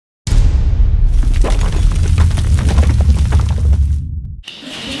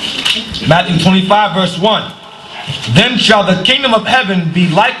Matthew 25 verse 1. Then shall the kingdom of heaven be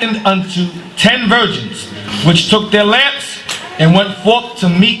likened unto 10 virgins, which took their lamps and went forth to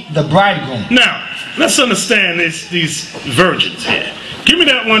meet the bridegroom. Now, let's understand these virgins here. Give me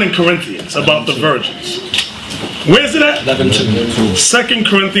that one in Corinthians about the virgins. Where's it at? 11:2. 2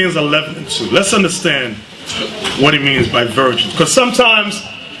 Corinthians 11:2. Let's understand what he means by virgins. Because sometimes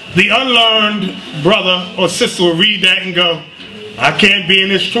the unlearned brother or sister will read that and go, I can't be in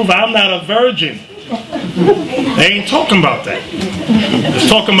this truth. I'm not a virgin. They ain't talking about that. It's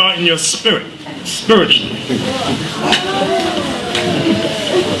talking about in your spirit, spiritually.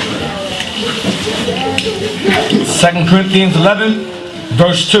 2 Corinthians 11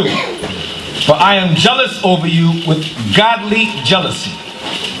 verse 2. For I am jealous over you with godly jealousy.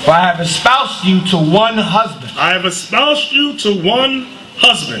 For I have espoused you to one husband. I have espoused you to one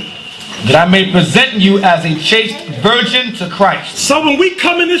husband, that I may present you as a chaste virgin to Christ. So when we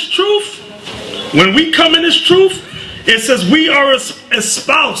come in this truth, it says we are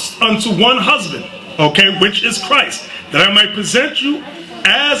espoused unto one husband, okay, which is Christ, that I might present you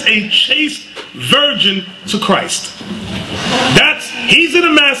as a chaste virgin to Christ. He's in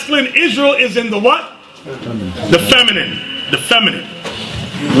the masculine, Israel is in the what? The feminine. The feminine.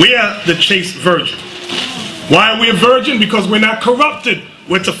 We are the chaste virgin. Why are we a virgin? Because we're not corrupted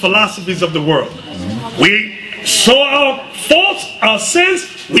with the philosophies of the world. We saw our faults, our sins,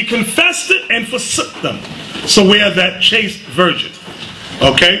 we confessed it and forsook them. So we are that chaste virgin.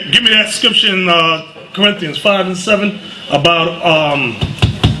 Okay? Give me that scripture in Corinthians 5 and 7 about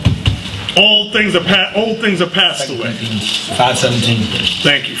old things are passed away. 5:17.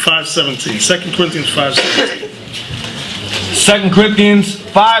 Thank you. 5:17. 2 Corinthians 5:17. 2 Corinthians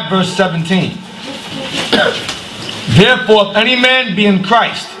 5 verse 17. Therefore, if any man be in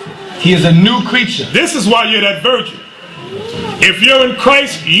Christ, he is a new creature. This is why you're that virgin. If you're in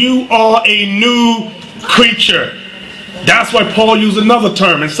Christ, you are a new creature. That's why Paul used another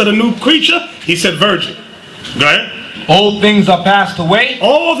term. Instead of new creature, he said virgin. Go ahead. Old things are passed away.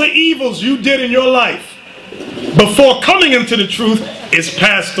 All the evils you did in your life before coming into the truth is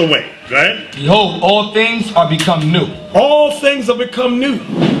passed away. Go ahead. Behold, all things are become new. All things are become new.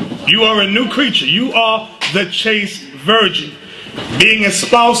 You are a new creature. You are the chaste virgin, being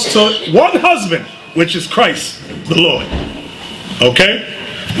espoused to one husband, which is Christ the Lord. Okay?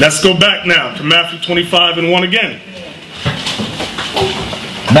 Let's go back now to Matthew 25 and 1 again.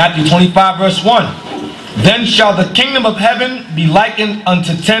 Matthew 25 verse 1. Then shall the kingdom of heaven be likened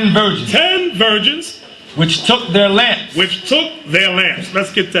unto 10 virgins. 10 virgins. Which took their lamps. Which took their lamps.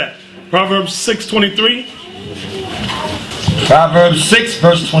 Let's get that. Proverbs 6:23. Proverbs 6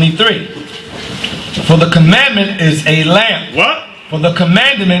 verse 23. For the commandment is a lamp. What? For the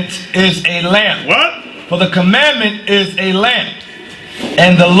commandment is a lamp. What? For the commandment is a lamp.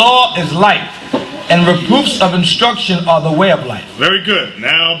 And the law is light. And reproofs of instruction are the way of life. Very good.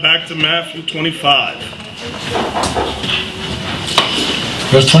 Now back to Matthew 25.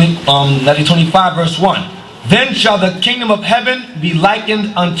 Matthew 25 verse 1. Then shall the kingdom of heaven be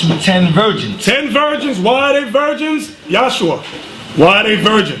likened unto 10 virgins. 10 virgins. Why are they virgins? Yahshua. Why are they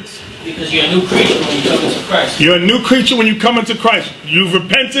virgins? Because you're a new creature when you come into Christ. You're a new creature when you come into Christ. You've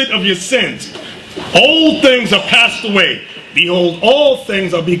repented of your sins. Old things are passed away. Behold, all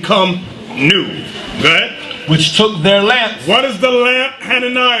things are become new. Go ahead. Which took their lamps. What is the lamp,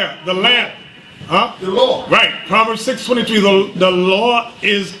 Hananiah? The lamp. Huh? The law. Right. Proverbs 6:23. The law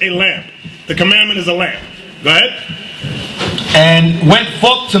is a lamp. The commandment is a lamp. Go ahead. And went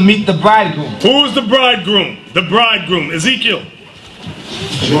forth to meet the bridegroom. Who is the bridegroom? The bridegroom. Ezekiel.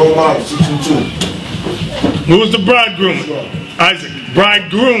 Jeremiah 6:2. Who is the bridegroom? Isaac.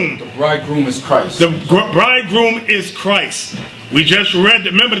 Bridegroom. The bridegroom is Christ. The bridegroom is Christ. We just read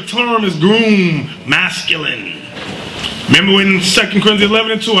that. Remember the term is groom, masculine. Remember in 2 Corinthians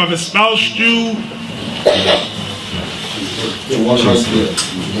 11 and 2, I've espoused you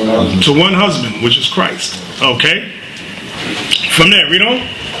to one husband, which is Christ. Okay? From there, read on.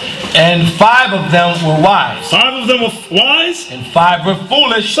 And 5 of them were wise. 5 of them were wise. And 5 were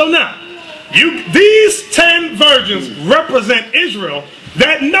foolish. So now, these 10 virgins represent Israel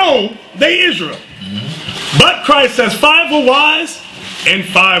that know they Israel. But Christ says 5 were wise and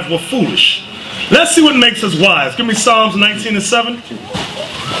 5 were foolish. Let's see what makes us wise. Give me Psalms 19 and 7.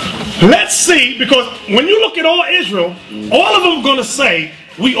 Let's see, because when you look at all Israel, all of them are going to say,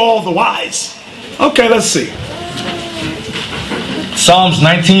 we all the wise. Okay, let's see. Psalms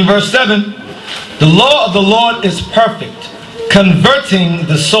 19 verse 7. The law of the Lord is perfect, converting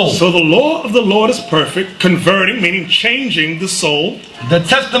the soul. So the law of the Lord is perfect, converting, meaning changing the soul. The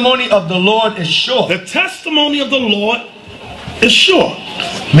testimony of the Lord is sure. The testimony of the Lord is sure.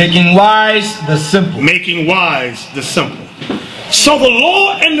 Making wise the simple. Making wise the simple. So the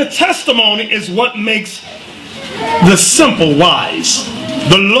law and the testimony is what makes the simple wise.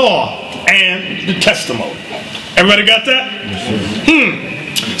 The law and the testimony. Everybody got that?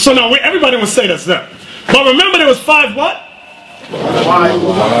 So now everybody would say that's that. But remember there was 5 what? 5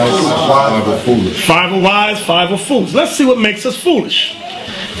 are foolish. 5 are wise, 5 are fools. Let's see what makes us foolish.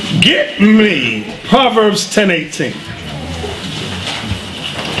 Get me Proverbs 10:18.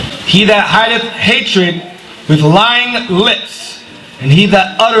 He that hideth hatred with lying lips, and he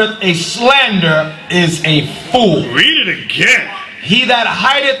that uttereth a slander is a fool. Read it again. He that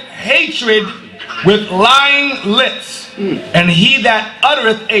hideth hatred with lying lips, and he that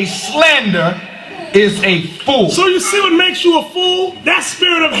uttereth a slander is a fool. So you see what makes you a fool? That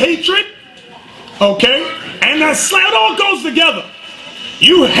spirit of hatred, okay? And that slander, it all goes together.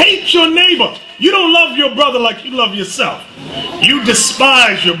 You hate your neighbor. You don't love your brother like you love yourself. You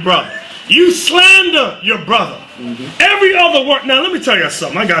despise your brother. You slander your brother. Every other word. Now let me tell you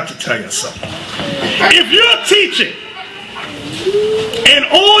something. I got to tell you something. If you're teaching and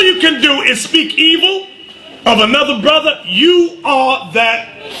all you can do is speak evil of another brother, you are that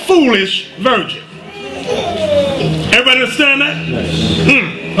foolish virgin. Everybody understand that?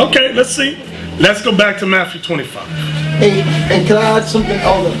 Okay, let's see. Let's go back to Matthew 25. Hey, can I add something,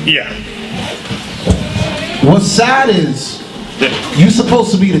 Elder? Yeah. What's sad is you're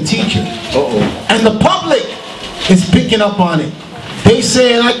supposed to be the teacher, and the public is picking up on it. They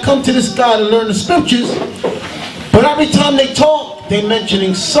saying, I come to this guy to learn the scriptures, but every time they talk, they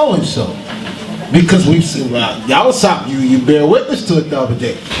mentioning so-and-so. Because we've seen, y'all stop, you bear witness to it the other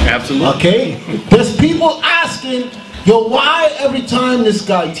day. Absolutely. Okay? There's people asking, yo, why every time this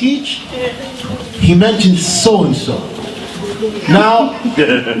guy teach, he mentions so-and-so? Now,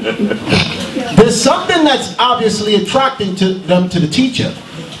 there's something that's obviously attracting to them to the teacher,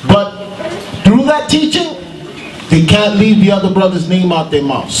 but through that teaching, they can't leave the other brother's name out their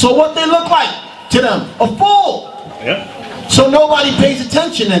mouth. So what they look like to them? A fool. Yeah. So nobody pays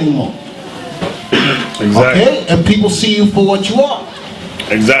attention anymore. Exactly. Okay? And people see you for what you are.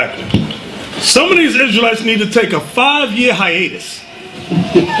 Exactly. Some of these Israelites need to take a 5-year hiatus.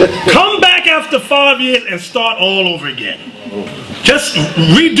 Come back after 5 years and start all over again. Just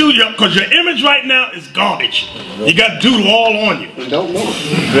redo because your image right now is garbage. You got doodle all on you. You don't know.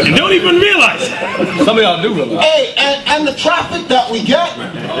 And don't even realize it. Some of y'all do realize. Hey, and the traffic that we get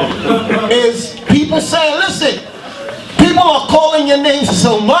is people saying, listen, people are calling your name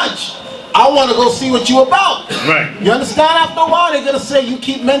so much, I want to go see what you about. Right. You understand? After a while, they're going to say, you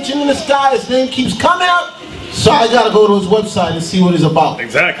keep mentioning this guy, his name keeps coming up, so I got to go to his website and see what he's about.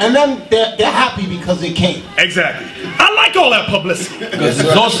 Exactly. And then they're happy because they came. Exactly. I like all that publicity. There's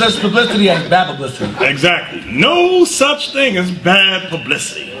no such publicity as bad publicity. Exactly. No such thing as bad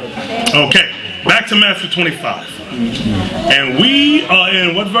publicity. Okay. Back to Matthew 25. And we are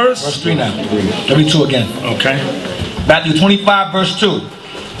in what verse? Verse 3 now. 32 again. Okay. Matthew 25 verse 2.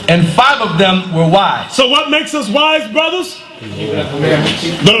 And 5 of them were wise. So what makes us wise, brothers?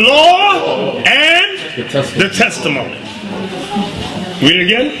 The law and the testimony. Read it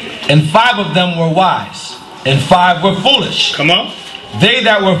again. And 5 of them were wise, and 5 were foolish. Come on. They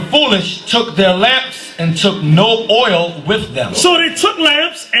that were foolish took their lamps and took no oil with them. So they took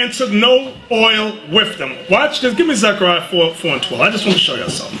lamps and took no oil with them. Watch this. Give me Zechariah 4 and 12. I just want to show you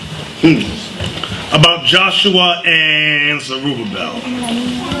something. About Joshua and Zerubbabel.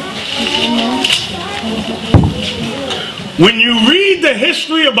 When you read the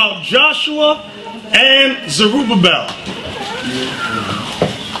history about Joshua and Zerubbabel,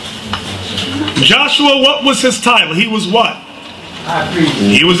 Joshua, what was his title? He was what? High priest.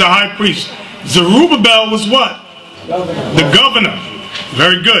 He was a high priest. Zerubbabel was what? The governor.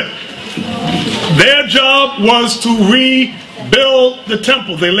 Very good. Their job was to rebuild the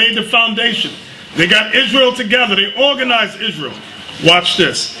temple. They laid the foundation. They got Israel together. They organized Israel. Watch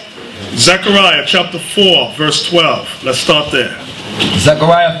this. Zechariah chapter 4 verse 12. Let's start there.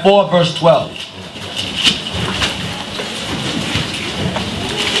 Zechariah 4 verse 12.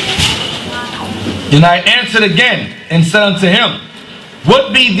 And I answered again and said unto him,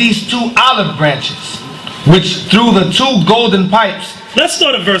 what be these 2 olive branches, which through the 2 golden pipes? Let's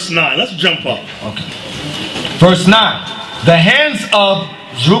start at verse 9. Let's jump up. Okay. Verse 9. The hands of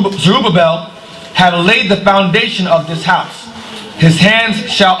Zerubbabel have laid the foundation of this house. His hands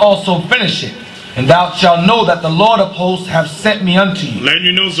shall also finish it. And thou shalt know that the Lord of hosts have sent me unto you. Letting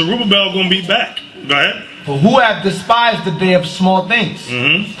you know Zerubbabel going to be back. Go ahead. For who have despised the day of small things?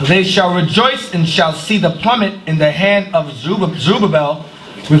 For they shall rejoice and shall see the plummet in the hand of Zerubbabel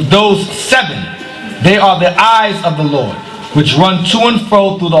with those 7. They are the eyes of the Lord, which run to and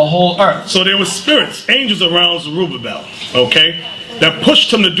fro through the whole earth. So there were spirits, angels around Zerubbabel, okay, that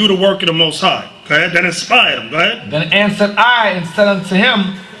pushed him to do the work of the Most High. Go ahead, that inspired him. Go ahead. Then answered I and said unto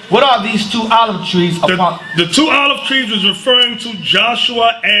him, what are these 2 olive trees upon... The 2 olive trees was referring to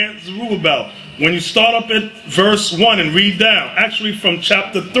Joshua and Zerubbabel. When you start up at verse 1 and read down, actually from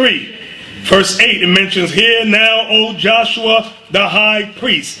chapter 3, verse 8, it mentions, hear now, O Joshua, the high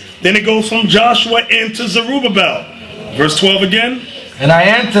priest. Then it goes from Joshua into Zerubbabel. Verse 12 again. And I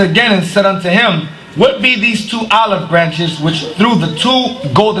answered again and said unto him, what be these 2 olive branches which through the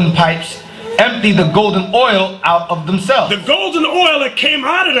 2 golden pipes empty the golden oil out of themselves? The golden oil that came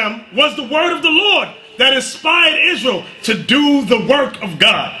out of them was the word of the Lord that inspired Israel to do the work of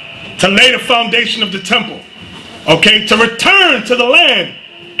God, to lay the foundation of the temple, okay, to return to the land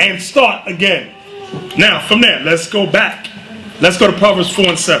and start again. Now, from there, let's go back. Let's go to Proverbs 4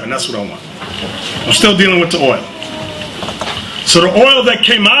 and 7. That's what I want. I'm still dealing with the oil. So the oil that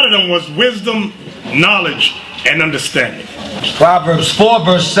came out of them was wisdom, knowledge, and understanding. Proverbs 4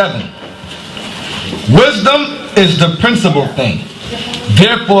 verse 7. Wisdom is the principal thing.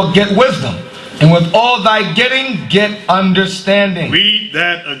 Therefore get wisdom. And with all thy getting, get understanding. Read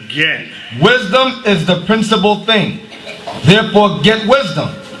that again. Wisdom is the principal thing. Therefore get wisdom.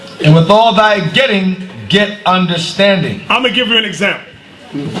 And with all thy getting, get understanding. I'm going to give you an example.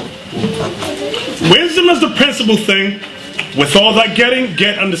 Wisdom is the principal thing. With all thy getting,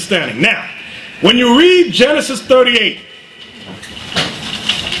 get understanding. Now, when you read Genesis 38,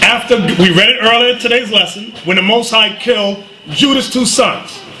 after we read it earlier in today's lesson, when the Most High killed Judah's 2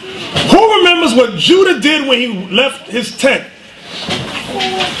 sons. Who remembers what Judah did when he left his tent?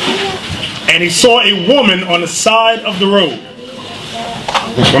 And he saw a woman on the side of the road.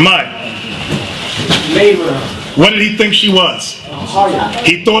 Remind. What did he think she was?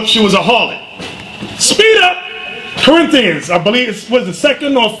 He thought she was a harlot. Speed up. Corinthians, I believe it was the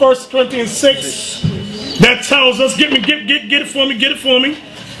 2nd or 1st Corinthians 6. That tells us, get it for me, get it for me.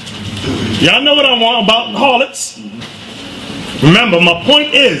 Y'all know what I want about harlots. Remember, my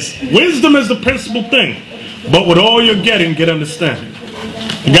point is, wisdom is the principal thing. But with all you're getting, get understanding.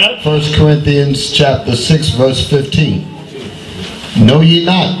 You got it? 1 Corinthians chapter 6 verse 15. Know ye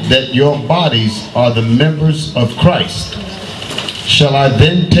not that your bodies are the members of Christ? Shall I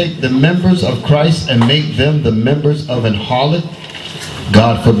then take the members of Christ and make them the members of an harlot?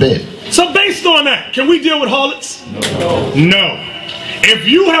 God forbid. So based on that, can we deal with harlots? No. If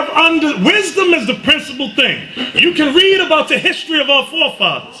you have wisdom is the principal thing. You can read about the history of our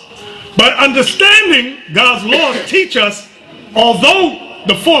forefathers. But understanding God's laws teach us, although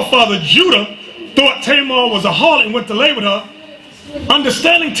the forefather Judah thought Tamar was a harlot and went to lay with her,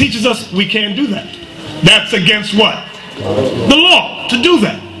 understanding teaches us we can't do that. That's against what? The law, to do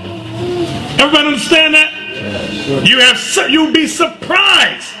that. Everybody understand that? You'll be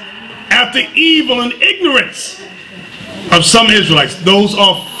surprised at the evil and ignorance of some Israelites. Those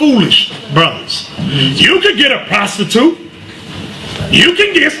are foolish brothers. You could get a prostitute. You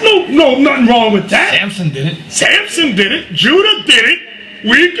can get, nothing wrong with that. Samson did it. Samson did it. Judah did it.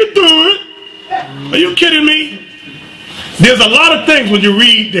 We could do it. Are you kidding me? There's a lot of things when you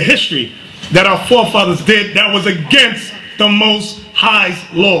read the history that our forefathers did that was against the Most High's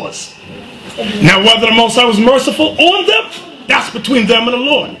laws. Now, whether the Most High was merciful on them, that's between them and the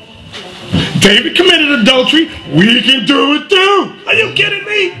Lord. David committed adultery. We can do it too. Are you kidding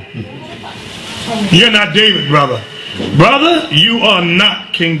me? You're not David, brother. Brother, you are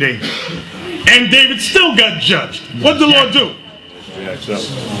not King David. And David still got judged. What did the Lord do?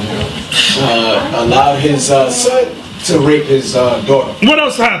 Allowed his son to rape his daughter. What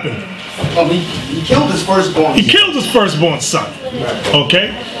else happened? He killed his firstborn. He killed his firstborn son.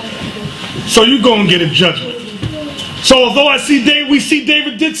 Okay? So you go and get a judgment. So although we see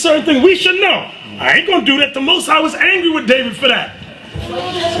David did certain things, we should know. I ain't going to do that. The Most High was angry with David for that.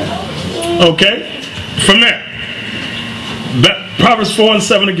 Okay? From there. Proverbs 4 and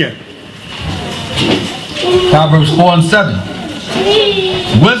 7 again. Proverbs 4 and 7.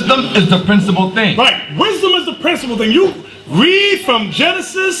 Wisdom is the principal thing. Right. Wisdom is the principal thing. You read from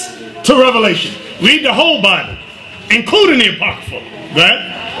Genesis to Revelation. Read the whole Bible, including the Apocrypha.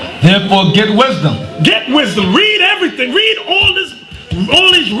 Right? Therefore get wisdom. Get wisdom. Read everything. Read all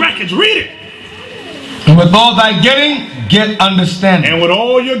these records. Read it. And with all thy getting, get understanding. And with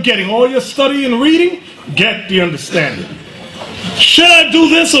all you're getting, all your study and reading, get the understanding. Should I do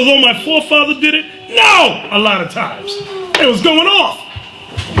this although my forefather did it? No! A lot of times. It was going off.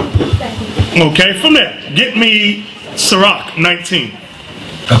 Okay, from there, get me Sirach 19.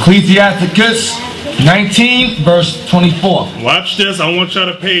 Ecclesiasticus 19 verse 24. Watch this. I want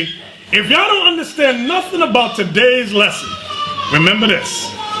y'all to pay If y'all don't understand nothing about today's lesson, remember this.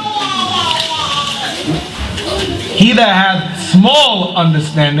 He that hath small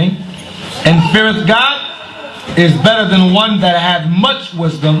understanding and feareth God is better than one that hath much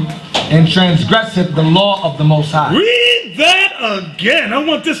wisdom and transgresseth the law of the Most High. Read that again. I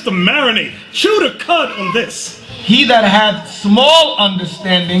want this to marinate. Chew the cud on this. He that hath small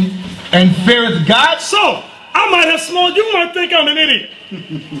understanding and feareth God. So, I might have small, you might think I'm an idiot.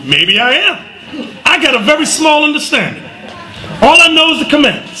 Maybe I am. I got a very small understanding. All I know is the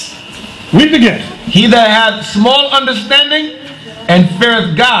commandments. Read it again. He that hath small understanding and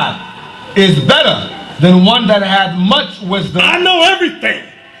feareth God is better than one that hath much wisdom. I know everything.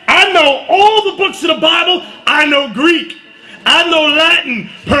 I know all the books of the Bible. I know Greek. I know Latin.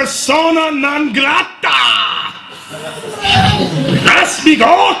 Persona non grata. I speak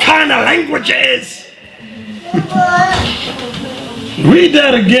all kind of languages. Read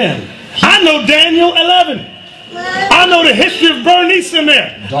that again. I know Daniel 11. I know the history of Bernice in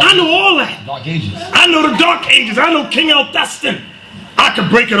there. I know all that. Dark Ages. I know the Dark Ages. I know King Augustine. I could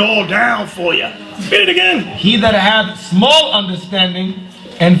break it all down for you. Read it again. He that hath small understanding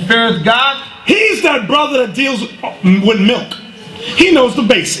and feareth God. He's that brother that deals with milk. He knows the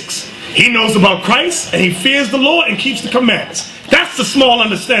basics. He knows about Christ, and he fears the Lord and keeps the commandments. That's the small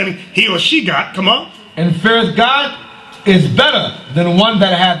understanding he or she got. Come on. And feareth God is better than one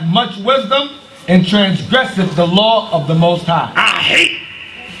that hath much wisdom and transgresseth the law of the Most High. I hate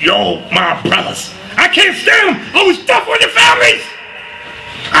my brothers. I can't stand them. Always tough on your families.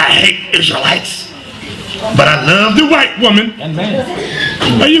 I hate Israelites. But I love the white woman. And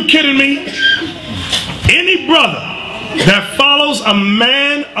man. Are you kidding me? Any brother that follows a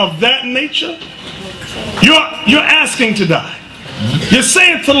man of that nature, you're asking to die. You're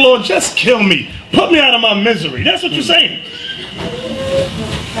saying to the Lord, just kill me. Put me out of my misery. That's what you're saying.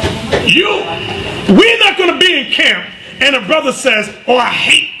 We're not going to be in camp and a brother says, oh, I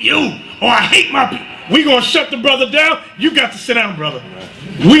hate you, or I hate my people. We're going to shut the brother down. You got to sit down, brother.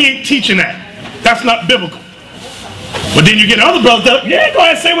 We ain't teaching that. That's not biblical. But then you get other brothers that, yeah, go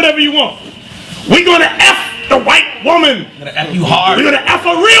ahead and say whatever you want. We're going to F the white woman. I'm going to F you hard. We're going to F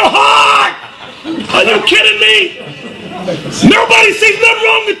her real hard. Are you kidding me? Nobody sees nothing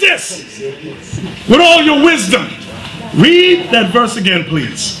wrong with this. With all your wisdom. Read that verse again,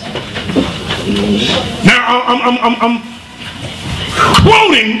 please. Now, I'm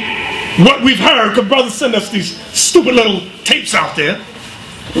quoting what we've heard, because brothers send us these stupid little tapes out there.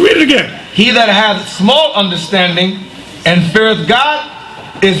 Read it again. He that hath small understanding and feareth God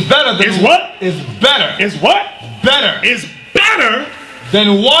is better than... Is what? Is better. Is what? Better. Is better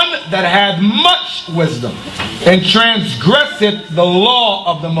than one that hath much wisdom and transgresseth the law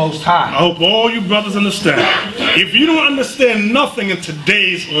of the Most High. I hope all you brothers understand. If you don't understand nothing in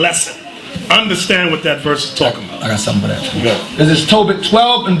today's lesson, understand what that verse is talking about. I got something for that. Good. This is Tobit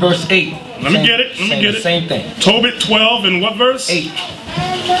 12 and verse 8. Let me get it. Same thing. Tobit 12 and what verse? 8.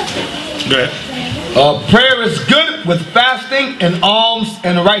 Go ahead. Prayer is good with fasting and alms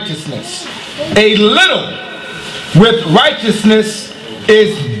and righteousness. A little with righteousness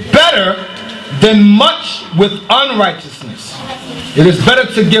is better than much with unrighteousness. It is better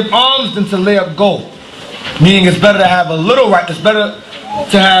to give alms than to lay up gold. Meaning it's better to have a little right. It's better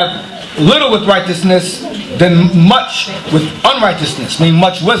to have little with righteousness than much with unrighteousness. Meaning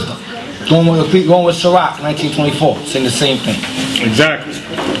much wisdom. Going with Sirach 1924, saying the same thing. Exactly.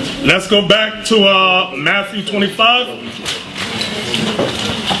 Let's go back to Matthew 25.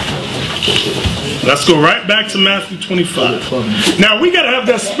 Let's go right back to Matthew 25. Now, we got to have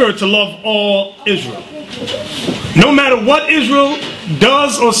that spirit to love all Israel. No matter what Israel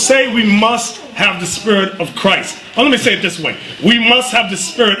does or say, we must have the spirit of Christ. Oh, let me say it this way. We must have the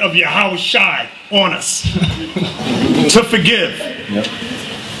spirit of Yahushua on us to forgive. Yep.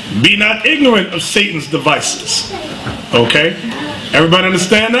 Be not ignorant of Satan's devices. Okay? Everybody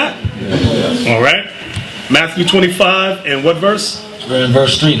understand that? Yes. All right. Matthew 25 and what verse? We're in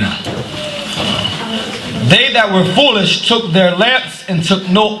verse 3 now. They that were foolish took their lamps and took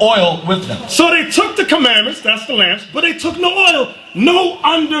no oil with them. So they took the commandments, that's the lamps, but they took no oil, no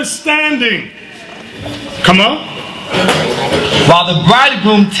understanding. Come on. While the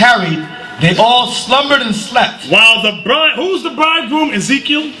bridegroom tarried, they all slumbered and slept. While the bride, who's the bridegroom?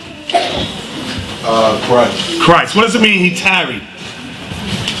 Ezekiel? Christ. Christ. What does it mean he tarried?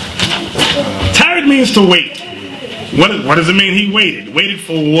 Tarried means to wait. What does it mean he waited? Waited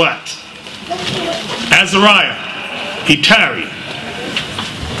for what? Azariah. He tarried.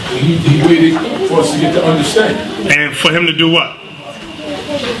 He waited for us to get to understand. And for him to do what?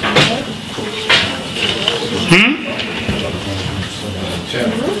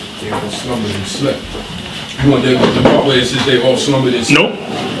 They all slumbered and slept. You want the part where it says they all slumbered and slept? Nope.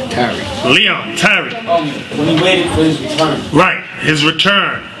 Leon, tarried. When he waited for his return. Right, his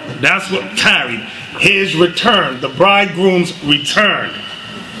return. That's what tarried. His return. The bridegroom's return.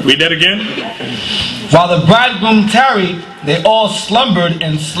 Read that again. While the bridegroom tarried, they all slumbered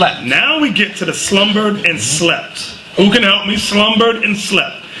and slept. Now we get to the slumbered and slept. Who can help me? Slumbered and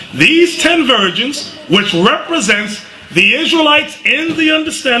slept. These 10 virgins, which represents the Israelites in the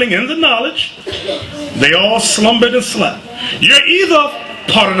understanding, in the knowledge, they all slumbered and slept. You're either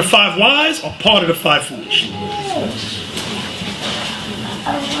part of the 5 wise or part of the 5 foolish.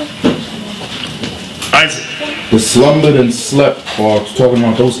 Isaac. The slumbered and slept are talking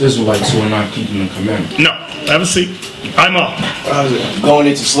about those Israelites who are not keeping the commandments. No. Have a seat. I'm up. Going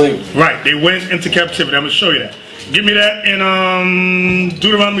into slavery. Right. They went into captivity. I'm going to show you that. Give me that in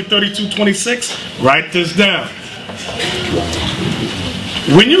Deuteronomy 32:26. Write this down.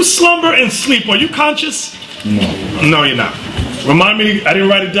 When you slumber and sleep, are you conscious? No. No, you're not. Remind me, I didn't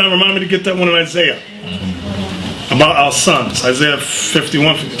write it down. Remind me to get that one in Isaiah. About our sons. Isaiah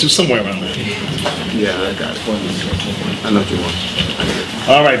 51, 52, somewhere around there. Yeah, I got it. I know what you want.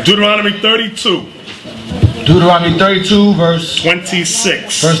 All right, Deuteronomy 32. Deuteronomy 32, verse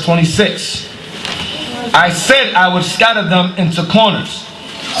 26. Verse 26. I said I would scatter them into corners.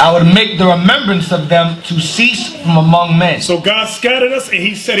 I would make the remembrance of them to cease from among men. So God scattered us, and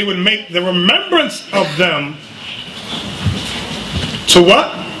he said he would make the remembrance of them to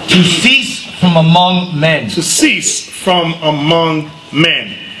what? To cease from among men. To cease from among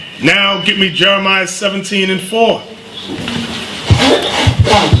men. Now give me Jeremiah 17:4.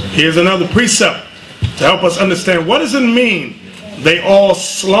 Here's another precept to help us understand what does it mean they all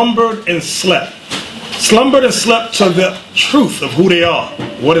slumbered and slept. Slumbered and slept to the truth of who they are,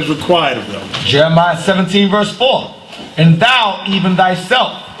 what is required of them. Jeremiah 17 verse 4. And thou, even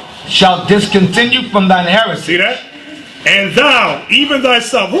thyself, shalt discontinue from thine heritage. See that? And thou, even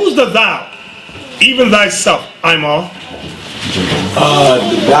thyself. Who's the thou? Even thyself. Imar.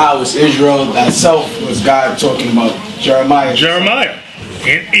 The thou is Israel. Thyself was God talking about Jeremiah. Jeremiah.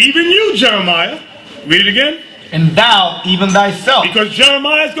 And even you, Jeremiah. Read it again. And thou, even thyself. Because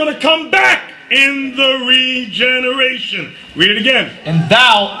Jeremiah is going to come back in the regeneration. Read it again. And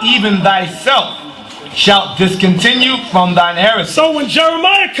thou, even thyself, shalt discontinue from thine heritage. So when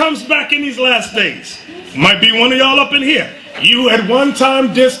Jeremiah comes back in these last days, might be one of y'all up in here, you at one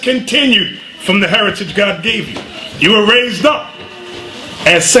time discontinued from the heritage God gave you. You were raised up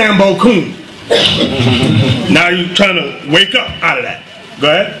as Sambo Coon. Now you're trying to wake up out of that. Go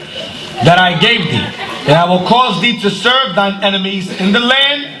ahead. That I gave thee, and I will cause thee to serve thine enemies in the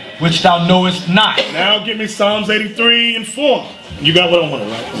land which thou knowest not. Now give me Psalms 83:4. You got what I wanted,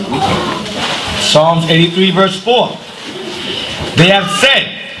 right? Psalms 83 verse 4. They have said,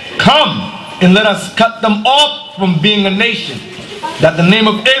 come and let us cut them off from being a nation, that the name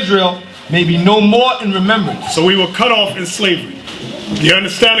of Israel may be no more in remembrance. So we were cut off in slavery. The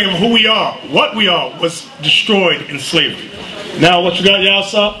understanding of who we are, what we are, was destroyed in slavery. Now what you got,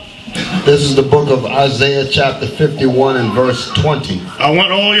 Yalsop? This is the book of Isaiah chapter 51 and verse 20. I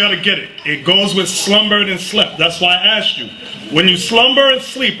want all y'all to get it. It goes with slumbered and slept. That's why I asked you. When you slumber and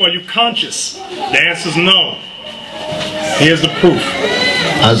sleep, are you conscious? The answer is no. Here's the proof.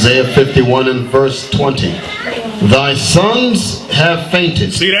 Isaiah 51 and verse 20. Thy sons have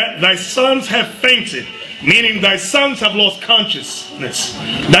fainted. See that? Thy sons have fainted. Meaning thy sons have lost consciousness.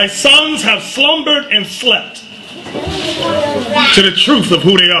 Thy sons have slumbered and slept to the truth of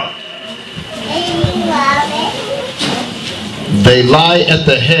who they are. They lie at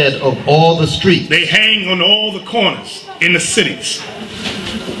the head of all the streets. They hang on all the corners in the cities.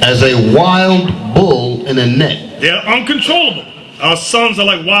 As a wild bull in a net. They're uncontrollable. Our sons are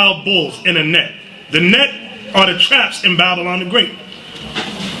like wild bulls in a net. The net are the traps in Babylon the Great.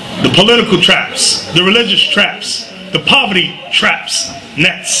 The political traps, the religious traps, the poverty traps,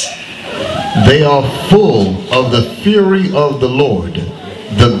 nets. They are full of the fury of the Lord,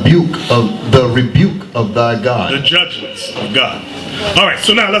 the rebuke of thy God. The judgments of God. All right,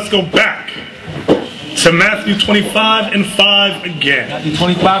 so now let's go back to Matthew 25 and 5 again. Matthew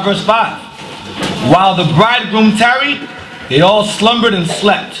 25 verse 5. While the bridegroom tarried, they all slumbered and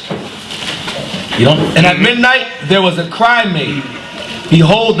slept. And at midnight there was a cry made,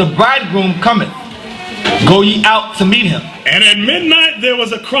 behold, the bridegroom cometh. Go ye out to meet him. And at midnight there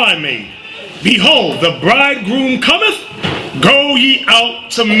was a cry made, behold, the bridegroom cometh. Go ye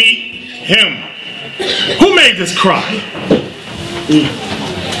out to meet him. Who made this cry?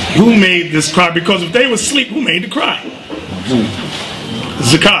 Who made this cry? Because if they were asleep, who made the cry?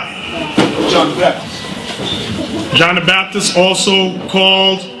 Zekiah. John the Baptist. John the Baptist, also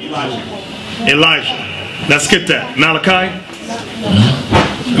called Elijah. Let's get that. Malachi.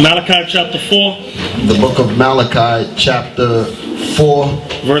 Malachi chapter 4. The book of Malachi chapter 4.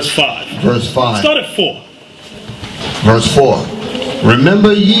 Verse 5. Verse 5. Start at 4. Verse 4.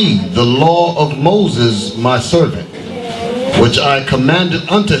 Remember ye the law of Moses my servant, which I commanded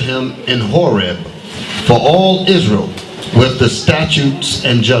unto him in Horeb, for all Israel, with the statutes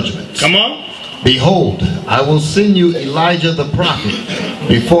and judgments. Come on. Behold, I will send you Elijah the prophet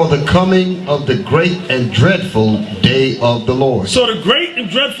before the coming of the great and dreadful day of the Lord. So the great and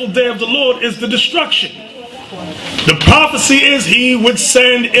dreadful day of the Lord is the destruction. The prophecy is he would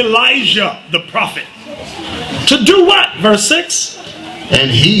send Elijah the prophet. To do what? Verse 6. And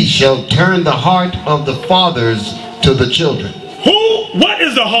he shall turn the heart of the fathers to the children. What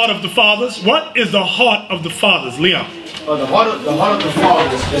is the heart of the fathers? What is the heart of the fathers, Leon? The heart of the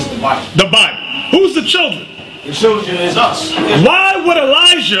fathers is the Bible. The Bible. Who's the children? The children is us. Why would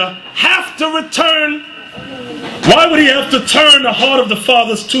Elijah have to return? Why would he have to turn the heart of the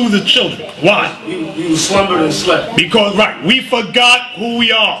fathers to the children? Why? You slumbered and slept. Because, right, we forgot who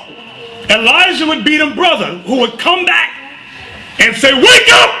we are. Elijah would be the brother who would come back and say,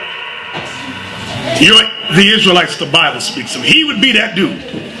 wake up! You're the Israelites the Bible speaks of. He would be that dude.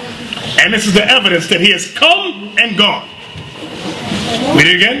 And this is the evidence that he has come and gone. Read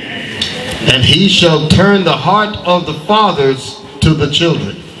it again. And he shall turn the heart of the fathers to the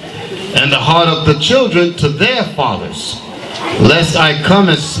children, and the heart of the children to their fathers, lest I come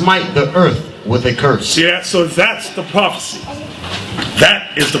and smite the earth with a curse. See that? So that's the prophecy.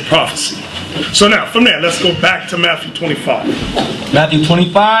 That is the prophecy. So now, from there, let's go back to Matthew 25. Matthew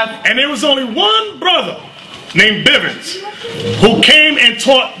 25. And there was only one brother named Bivens who came and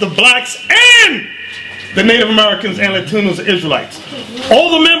taught the blacks and the Native Americans and Latinos and Israelites.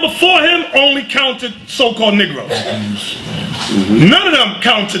 All the men before him only counted so-called Negroes. None of them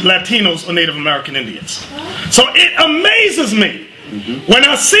counted Latinos or Native American Indians. So it amazes me when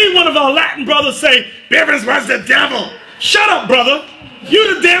I see one of our Latin brothers say, Bivens was the devil. Shut up, brother.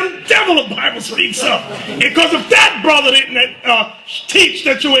 You the damn devil the Bible speaks of. Because if that brother didn't teach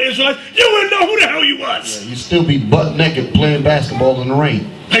that you were Israelites, you wouldn't know who the hell you was. Yeah, you still be butt naked playing basketball in the rain.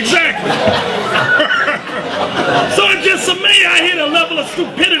 Exactly. So it's just amazing. I hear the level of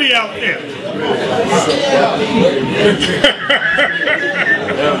stupidity out there.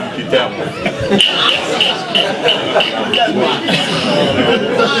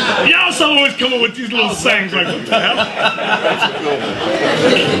 Y'all so always come up with these little sayings like, what the hell?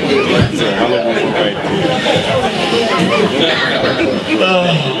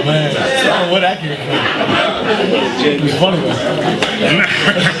 Oh man, what I can do. It's funny though.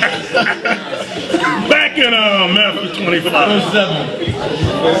 Back in Matthew 25. Verse 7.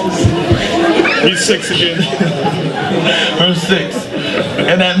 Read 6 again. Verse 6.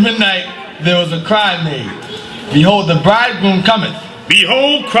 And at midnight there was a cry made, behold, the bridegroom cometh.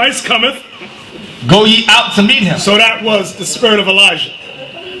 Behold, Christ cometh. Go ye out to meet him. So that was the spirit of Elijah,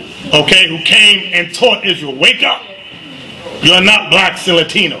 okay, who came and taught Israel. Wake up. You are not blacks and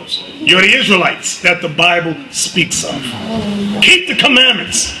Latinos. You're the Israelites that the Bible speaks of. Keep the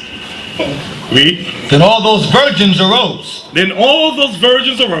commandments. Read. Then all those virgins arose. Then all those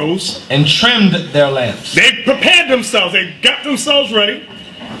virgins arose. And trimmed their lamps. They prepared themselves. They got themselves ready.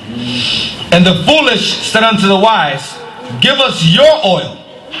 And the foolish said unto the wise, give us your oil,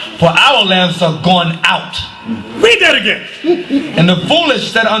 for our lamps are gone out. Read that again. And the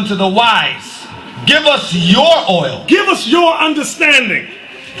foolish said unto the wise, give us your oil. Give us your understanding.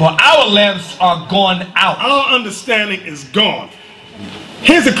 For our lamps are gone out. Our understanding is gone.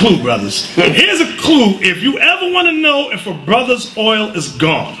 Here's a clue, brothers. Here's a clue if you ever want to know if a brother's oil is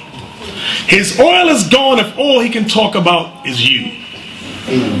gone. His oil is gone if all he can talk about is you.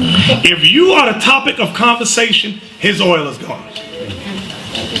 If you are the topic of conversation, his oil is gone.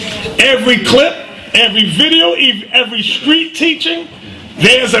 Every clip, every video, every street teaching,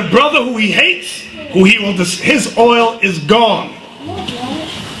 there's a brother who he hates, who he will, his oil is gone.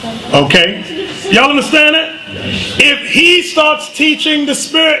 Okay? Y'all understand that? If he starts teaching the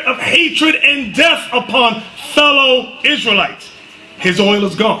spirit of hatred and death upon fellow Israelites, his oil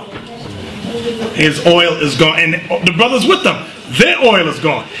is gone. His oil is gone. And the brothers with them, their oil is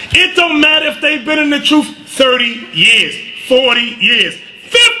gone. It don't matter if they've been in the truth 30 years, 40 years,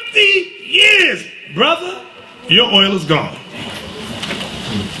 50 years. Brother, your oil is gone.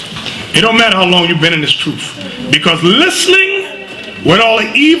 It don't matter how long you've been in this truth. Because listening with all the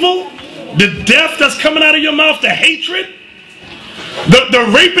evil, the death that's coming out of your mouth, the hatred, the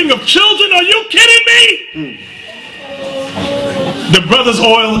raping of children, are you kidding me? The brother's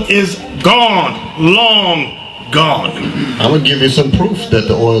oil is gone, long gone. I'm going to give you some proof that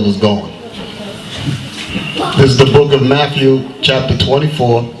the oil is gone. This is the book of Matthew, chapter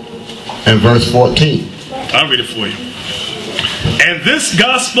 24, and verse 14. I'll read it for you. And this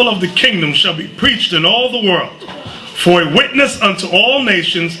gospel of the kingdom shall be preached in all the world, for a witness unto all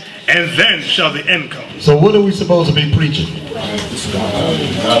nations, and then shall the end come. So what are we supposed to be preaching?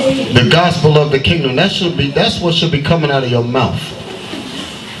 The gospel of the kingdom. That's what should be coming out of your mouth.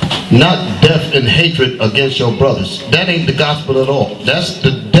 Not death and hatred against your brothers. That ain't the gospel at all. That's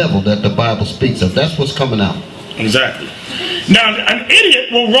the devil that the Bible speaks of. That's what's coming out. Exactly. Now, an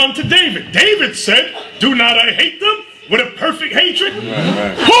idiot will run to David. David said, do not I hate them with a perfect hatred?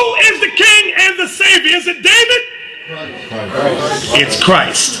 Right. Who is the king and the savior? Is it David? Christ. It's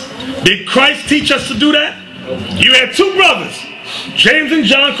Christ. Did Christ teach us to do that? You had two brothers, James and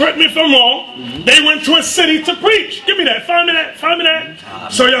John, correct me if I'm wrong. They went to a city to preach. Give me that. Find me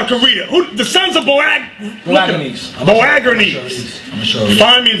that. So y'all can read it. Who, the sons of Boanerges.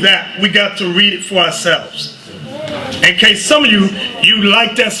 Find me that. We got to read it for ourselves. In case some of you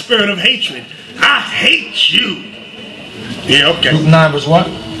like that spirit of hatred. I hate you. Yeah, okay. Luke 9 verse what?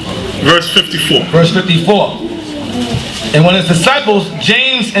 Verse 54. Verse 54. And when his disciples,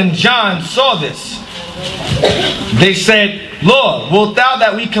 James and John, saw this, they said, Lord, wilt thou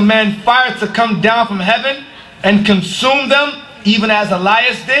that we command fire to come down from heaven and consume them, even as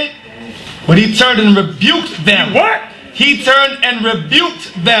Elias did? But he turned and rebuked them. What? He turned and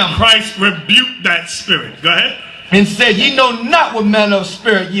rebuked them. Christ rebuked that spirit. Go ahead. And said, ye know not what manner of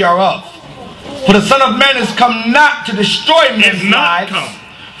spirit ye are of. For the Son of Man is come not to destroy men's lives.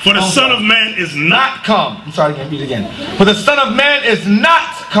 For the Son of Man is not come. I'm sorry, I can't read it again. For the Son of Man is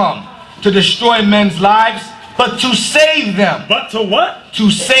not come to destroy men's lives, but to save them. But to what? To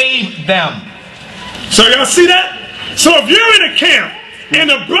save them. So y'all see that? So if you're in a camp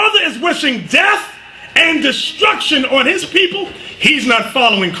and a brother is wishing death and destruction on his people, he's not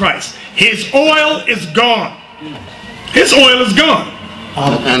following Christ. His oil is gone. His oil is gone.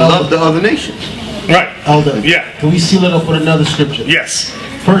 And love the other nations. Right. Elder, yeah. Can we seal it up with another scripture? Yes.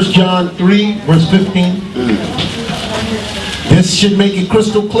 1 John 3, verse 15. This should make it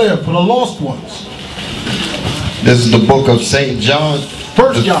crystal clear for the lost ones. This is the book of St. John.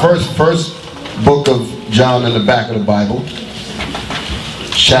 First book of John in the back of the Bible.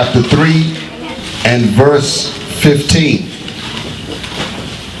 Chapter 3 and verse 15.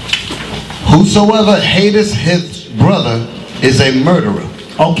 Whosoever hateth his brother is a murderer.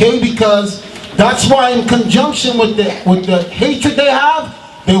 Okay, because that's why in conjunction with the hatred they have,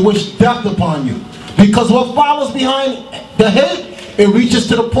 they wish death upon you. Because what follows behind the hate, it reaches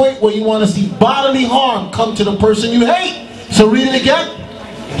to the point where you want to see bodily harm come to the person you hate. So read it again.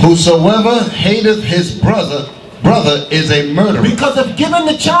 Whosoever hateth his brother is a murderer. Because if given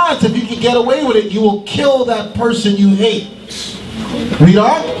the chance, if you can get away with it, you will kill that person you hate. Read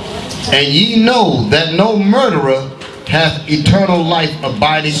on. And ye know that no murderer hath eternal life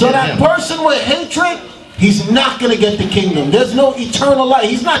abiding in him. So that person with hatred, he's not going to get the kingdom. There's no eternal life.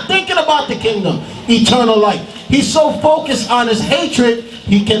 He's not thinking about the kingdom, eternal life. He's so focused on his hatred,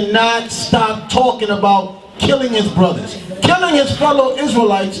 he cannot stop talking about killing his brothers, killing his fellow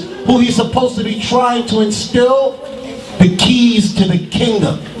Israelites, who he's supposed to be trying to instill the keys to the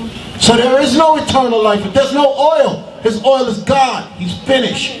kingdom. So there is no eternal life. If there's no oil, his oil is gone. He's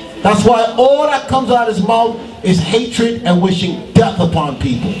finished. That's why all that comes out of his mouth is hatred and wishing death upon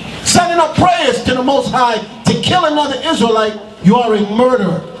people. Sending up prayers to the Most High to kill another Israelite, you are a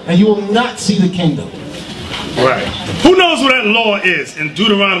murderer and you will not see the kingdom. Right. Who knows what that law is? In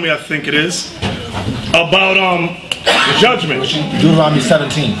Deuteronomy, I think it is. About judgment. Deuteronomy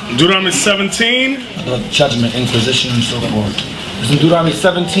 17. Deuteronomy 17. Judgment, inquisition, and so forth. It's in Deuteronomy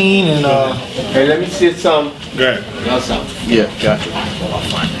 17 and Hey, let me see some. Go ahead. Yeah, gotcha.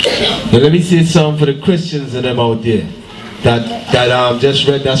 Now let me say something for the Christians and them out there that just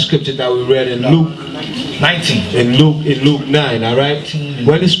read that scripture that we read in Luke 19. In Luke 9, all right?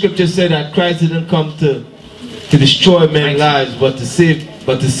 When the scripture said that Christ didn't come to destroy men's lives, but to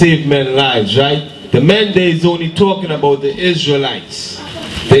save men's lives, right? The man there is only talking about the Israelites,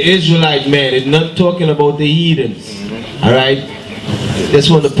 the Israelite man. It's not talking about the heathens, all right? Just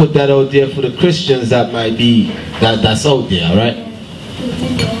want to put that out there for the Christians that might be that's out there, all right?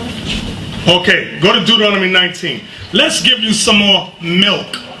 Okay, go to Deuteronomy 19. Let's give you some more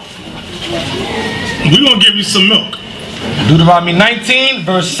milk. We're going to give you some milk. Deuteronomy 19,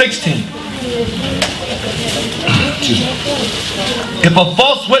 verse 16. If a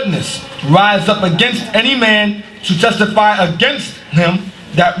false witness rise up against any man to testify against him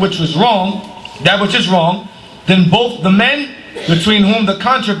that which is wrong, then both the men between whom the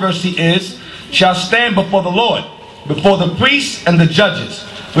controversy is shall stand before the Lord, before the priests and the judges,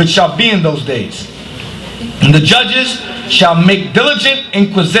 which shall be in those days. And the judges shall make diligent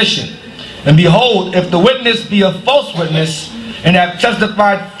inquisition. And behold, if the witness be a false witness, and have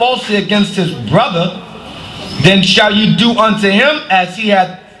testified falsely against his brother, then shall you do unto him as he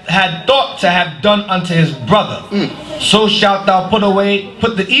had thought to have done unto his brother. So shalt thou put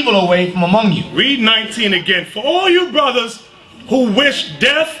the evil away from among you. Read 19 again. For all you brothers who wish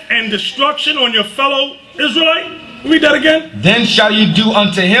death and destruction on your fellow Israelite. Read that again. Then shall you do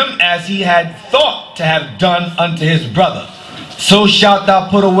unto him as he had thought to have done unto his brother. So shalt thou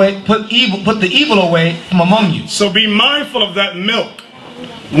put the evil away from among you. So be mindful of that milk.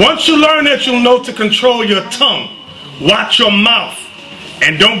 Once you learn that, you'll know to control your tongue. Watch your mouth.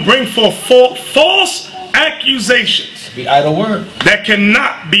 And don't bring forth false accusations. The idle word. That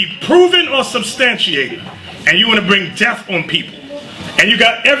cannot be proven or substantiated. And you want to bring death on people. And you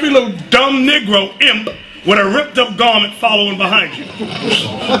got every little dumb Negro imp with a ripped up garment following behind you.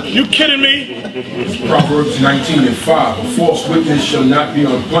 You kidding me? Proverbs 19:5. A false witness shall not be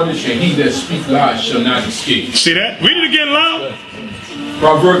unpunished, and he that speaks lies shall not escape. See that? Read it again loud.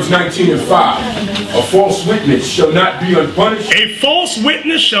 Proverbs 19:5. A false witness shall not be unpunished. A false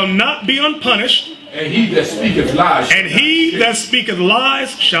witness shall not be unpunished. And he that speaketh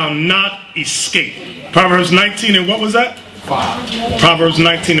lies shall not escape. Proverbs 19 and what was that? 5. Proverbs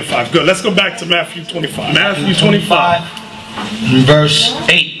 19 and 5. Good. Let's go back to Matthew 25. Matthew 25. Verse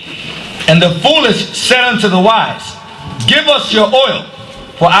 8. And the foolish said unto the wise, give us your oil,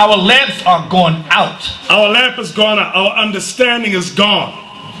 for our lamps are gone out. Our lamp is gone out. Our understanding is gone.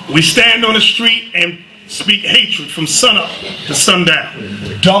 We stand on the street and speak hatred from sun up to sundown.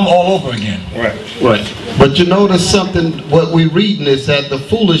 Dumb all over again. Right. But you notice something, what we reading is that the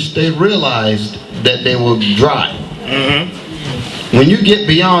foolish, they realized that they were dry. When you get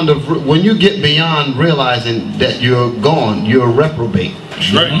beyond realizing that you're gone, you're a reprobate.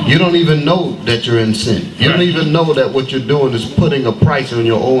 Right. You don't even know that you're in sin. You don't even know that what you're doing is putting a price on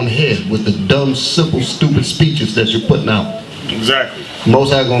your own head with the dumb, simple, stupid speeches that you're putting out. Exactly.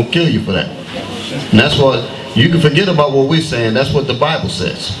 Most High gonna kill you for that. And that's what, you can forget about what we're saying. That's what the Bible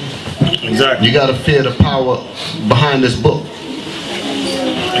says. Exactly. You gotta fear the power behind this book.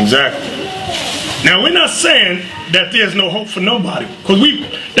 Exactly. Now we're not saying that there's no hope for nobody, because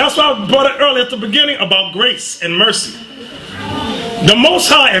that's why I brought it earlier at the beginning about grace and mercy. The Most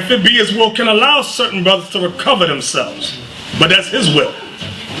High, if it be His will, can allow certain brothers to recover themselves, but that's His will,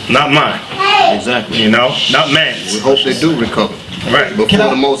 not mine. Exactly. You know, not man's. We hope they do recover. Right. Before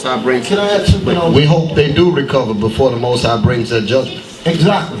the Most High brings. Can I add something on? We hope they do recover before the Most High brings their judgment.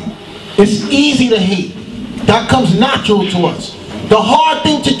 Exactly. It's easy to hate. That comes natural to us. The hard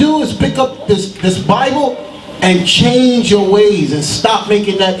thing to do is pick up this Bible and change your ways and stop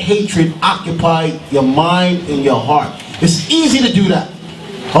making that hatred occupy your mind and your heart. It's easy to do that.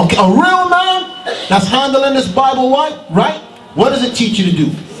 Okay, a real man that's handling this Bible right? What does it teach you to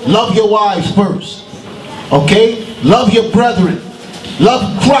do? Love your wives first. Okay? Love your brethren.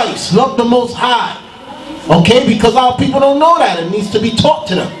 Love Christ. Love the Most High. Okay? Because our people don't know that. It needs to be taught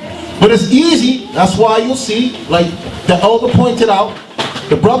to them. But it's easy. That's why you'll see, like the elder pointed out,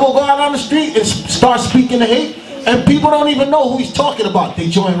 the brother will go out on the street and start speaking the hate, and people don't even know who he's talking about. They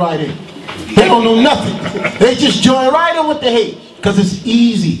join right in. They don't know nothing. They just join right in with the hate because it's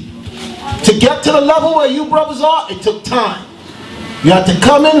easy. To get to the level where you brothers are, it took time. You have to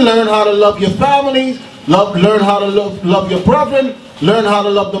come in, learn how to love your families, learn how to love your brethren, learn how to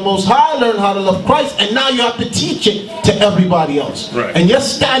love the Most High, learn how to love Christ, and now you have to teach it to everybody else. Right. And you're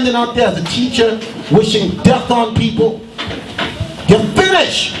standing out there as a teacher, wishing death on people. You're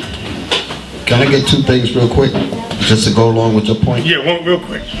finished. Can I get two things real quick, just to go along with your point? Yeah, one real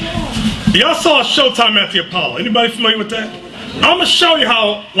quick. Y'all saw Showtime at the Apollo. Anybody familiar with that? I'm going to show you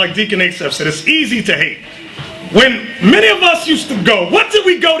how, like Deacon Asaph said, it's easy to hate. When many of us used to go, what did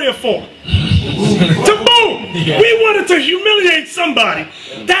we go there for? To boom! We wanted to humiliate somebody.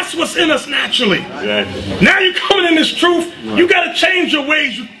 That's what's in us naturally. Now you're coming in this truth, you got to change your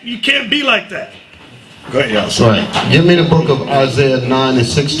ways. You can't be like that. Go ahead, y'all. Right. Give me the book of Isaiah 9 and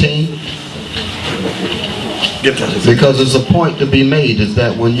 16. Get that. Because there's a point to be made, is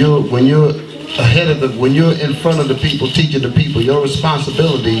that when you're ahead of when you're in front of the people, teaching the people, your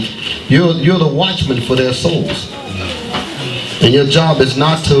responsibility, you're the watchman for their souls. And your job is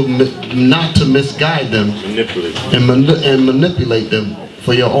not to misguide them and manipulate them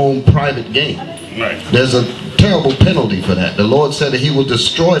for your own private gain. Right. There's a terrible penalty for that. The Lord said that He will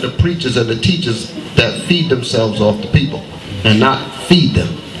destroy the preachers and the teachers that feed themselves off the people and not feed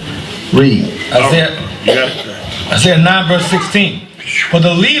them. Read. Isaiah 9 verse 16. For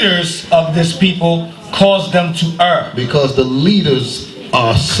the leaders of this people cause them to err. Because the leaders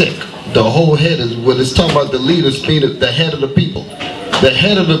are sick. The whole head is, when it's talking about the leaders, meaning the head of the people. The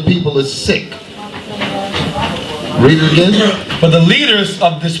head of the people is sick. Read it again. For the leaders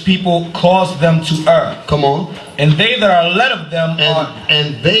of this people cause them to err. Come on. And they that are led of them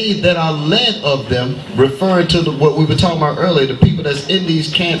and they that are led of them, referring to what we were talking about earlier, the people that's in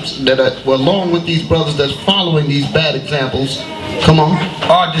these camps that are along with these brothers that's following these bad examples, come on,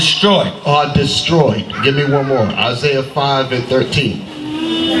 are destroyed. Are destroyed. Give me one more. Isaiah 5 and 13.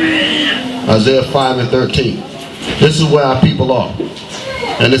 Isaiah 5 and 13. This is where our people are.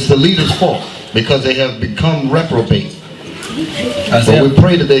 And it's the leaders' fault because they have become reprobate. But we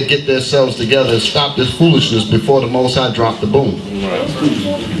pray that they get themselves together and stop this foolishness before the Most High drop the boom.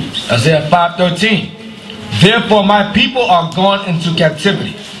 Isaiah 5:13. Therefore my people are gone into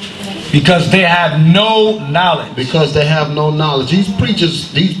captivity, because they have no knowledge. Because they have no knowledge. These preachers,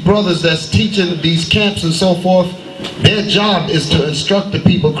 these brothers that's teaching these camps and so forth, their job is to instruct the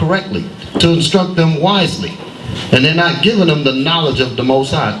people correctly, to instruct them wisely. And they're not giving them the knowledge of the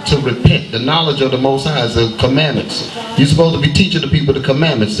Most High to repent. The knowledge of the Most High is the commandments. You're supposed to be teaching the people the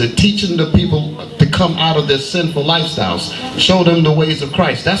commandments. They're teaching the people to come out of their sinful lifestyles. Show them the ways of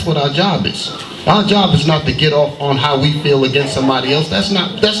Christ. That's what our job is. Our job is not to get off on how we feel against somebody else. That's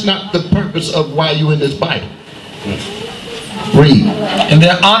not the purpose of why you in this Bible. Read. And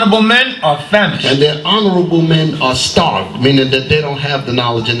their honorable men are famished. And their honorable men are starved, meaning that they don't have the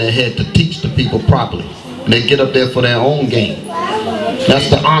knowledge in their head to teach the people properly. And they get up there for their own gain.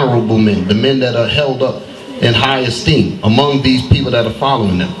 That's the honorable men, the men that are held up in high esteem among these people that are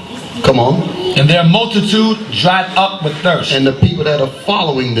following them. Come on. And their multitude dried up with thirst. And the people that are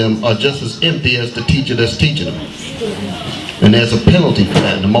following them are just as empty as the teacher that's teaching them. And there's a penalty for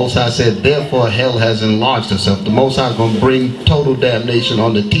that. And the Most High said, therefore hell has enlarged itself. The Most High is going to bring total damnation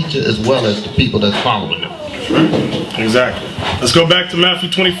on the teacher as well as the people that's following them. Exactly. Let's go back to Matthew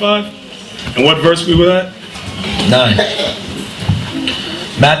 25. And what verse we were at? 9.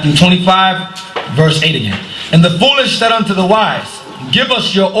 Matthew 25, verse 8 again. And the foolish said unto the wise, give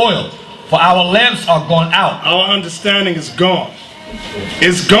us your oil, for our lamps are gone out. Our understanding is gone.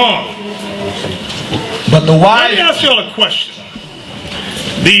 It's gone. But the wise... Let me ask y'all a question.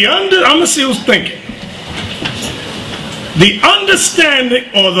 I'm going to see who's thinking. The understanding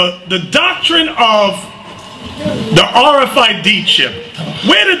or the doctrine of the RFID chip,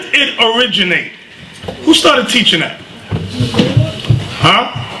 where did it originate? Who started teaching that?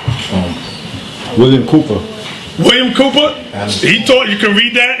 Huh? William Cooper. William Cooper? He taught, you can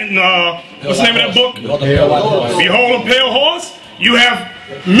read that in, what's the name of that book? Behold a Pale Horse. You have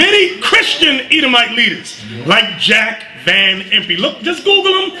many Christian Edomite leaders, like Jack Van Impe. Look, just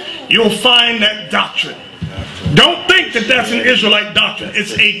Google them, you'll find that doctrine. Don't think that that's an Israelite doctrine.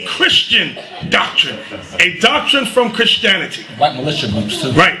 It's a Christian doctrine. A doctrine from Christianity. White militia groups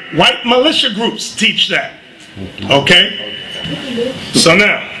too. Right. White militia groups teach that. Okay? So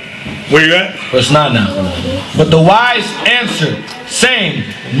now, where you at? Verse 9 now. But the wise answered, saying,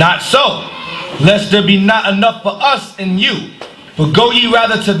 not so, lest there be not enough for us and you. But go ye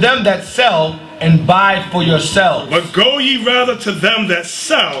rather to them that sell and buy for yourselves. But go ye rather to them that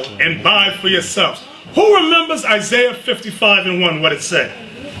sell and buy for yourselves. Who remembers Isaiah 55 and 1, what it said?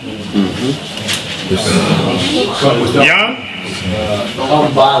 Yeah?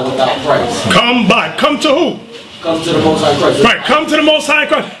 Come by without price. Come by. Come to who? Come to the Most High Christ. Right, come to the Most High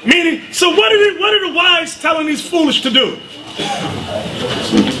Christ. Meaning, so what are the wise telling these foolish to do?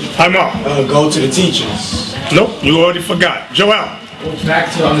 I'm out. Go to the teachers. Nope, you already forgot. Joel.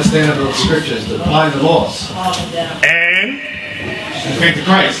 Back to understanding of the scriptures, to apply the laws. And faith to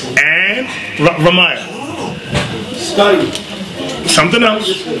Christ. And Ramaya. Study. Something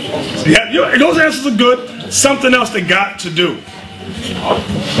else. Yeah, those answers are good. Something else they got to do.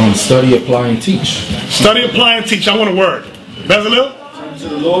 Study, apply, and teach. Study, apply, and teach. I want a word. Bezalel?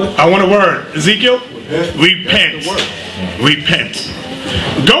 I want a word. Ezekiel? Repent. Repent.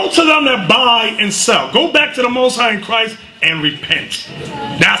 Go to them that buy and sell. Go back to the Most High in Christ and repent.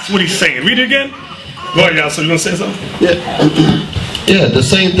 That's what he's saying. Read it again. Go ahead, y'all. So you going to say something? Yeah, the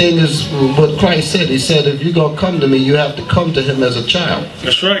same thing is what Christ said. He said, if you're going to come to me, you have to come to him as a child.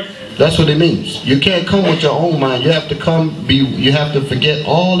 That's right. That's what it means. You can't come with your own mind. You have to you have to forget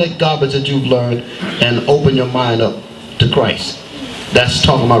all that garbage that you've learned and open your mind up to Christ. That's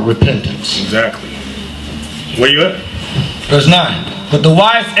talking about repentance. Exactly. Where you at? Verse 9. But the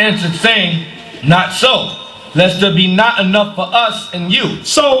wise answered, saying, not so, lest there be not enough for us and you.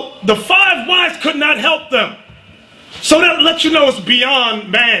 So the 5 wise could not help them. So that lets you know it's beyond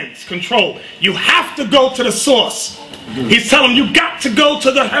man's control. You have to go to the source. He's telling you got to go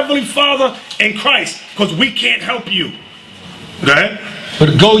to the Heavenly Father in Christ, because we can't help you. Go ahead.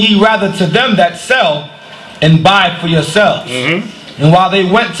 But go ye rather to them that sell and buy for yourselves. And while they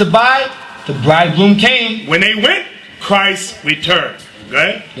went to buy, the bridegroom came. When they went, Christ returned. Go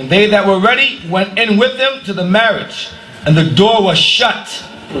ahead. And they that were ready went in with him to the marriage, and the door was shut.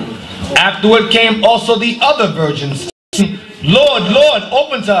 Afterward came also the other virgins, saying, Lord, Lord,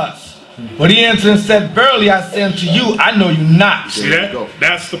 open to us. But he answered and said, Verily I say unto you, I know you not. See that?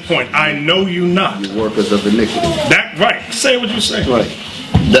 That's the point. I know you not. You workers of iniquity. That right. Say what you say. Right.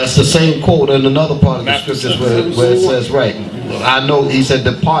 That's the same quote in another part of the scriptures where it says, right, I know, he said,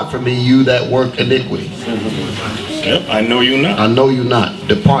 depart from me, you that work iniquity. Yep, I know you not. I know you not.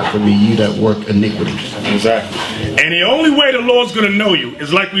 Depart from me, you that work iniquity. Exactly. And the only way the Lord's going to know you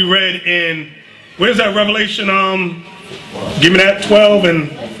is like we read in, where's that Revelation? Give me that 12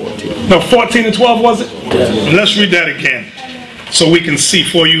 and 14. No, 14 and 12 was it? Yeah. Let's read that again, so we can see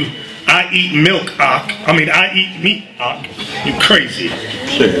for you. I eat milk, I eat meat, You crazy.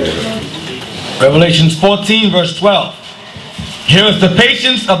 Revelations 14 verse 12. Here is the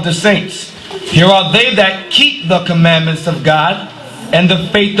patience of the saints. Here are they that keep the commandments of God and the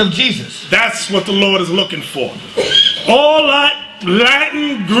faith of Jesus. That's what the Lord is looking for. All that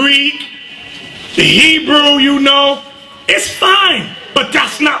Latin, Greek, the Hebrew, you know, it's fine. But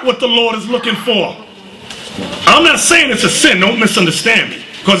that's not what the Lord is looking for. I'm not saying it's a sin. Don't misunderstand me,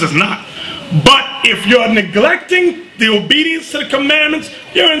 because it's not. But if you're neglecting the obedience to the commandments,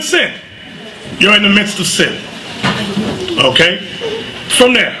 you're in sin. You're in the midst of sin. Okay?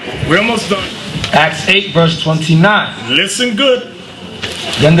 From there, we're almost done. Acts 8 verse 29. Listen good.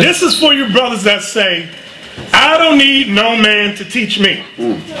 This is for you brothers that say, I don't need no man to teach me.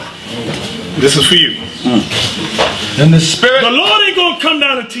 This is for you. Then the Spirit... The Lord ain't going to come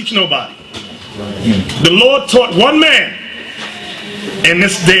down and teach nobody. The Lord taught one man in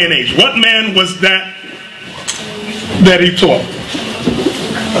this day and age. What man was that he taught?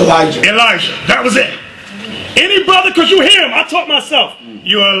 Elijah. Elijah. That was it. Any brother, because you hear him, I taught myself,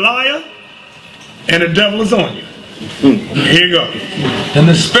 you're a liar and the devil is on you. Here you go. Then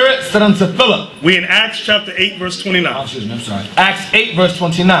the Spirit said unto Philip. We in Acts chapter 8 verse 29. Oh, excuse me, I'm sorry. Acts 8 verse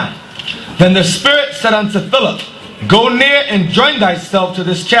 29. Then the Spirit said unto Philip, Go near and join thyself to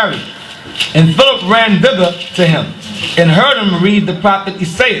this chariot. And Philip ran thither to him, and heard him read the prophet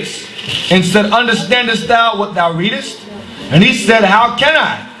Esaias, and said, Understandest thou what thou readest? And he said, How can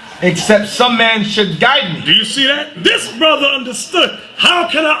I, except some man should guide me? Do you see that? This brother understood. How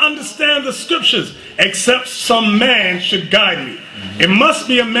can I understand the scriptures except some man should guide me? It must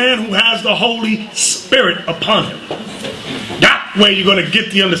be a man who has the Holy Spirit upon him. That way you're going to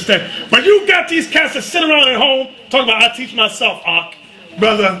get the understanding. But you got these cats that sit around at home talking about, I teach myself,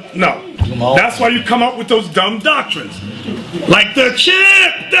 brother, no. That's why you come up with those dumb doctrines. Like the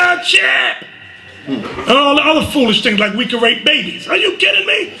chip. And all the other foolish things like we can rape babies. Are you kidding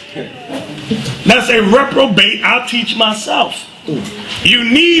me? That's a reprobate, I'll teach myself. You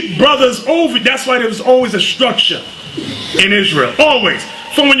need brothers over. That's why there was always a structure in Israel. Always.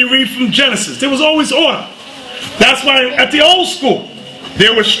 From when you read from Genesis, there was always order. That's why at the old school,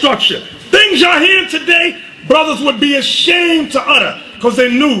 there was structure. Things y'all hear today, brothers would be ashamed to utter, because they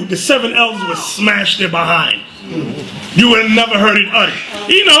knew the 7 elders would smash their behind. You would have never heard it uttered.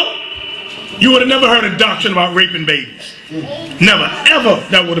 You know, you would have never heard a doctrine about raping babies. Never, ever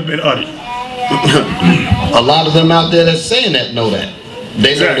that would have been uttered. A lot of them out there that's saying that know that.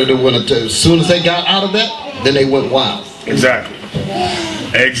 They know that they went to, as soon as they got out of that, then they went wild. Exactly.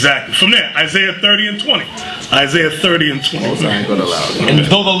 Exactly. From there, Isaiah 30 and 20. Isaiah 30 and 20. And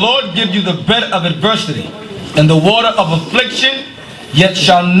though the Lord give you the bread of adversity and the water of affliction, yet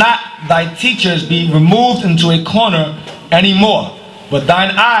shall not thy teachers be removed into a corner anymore, but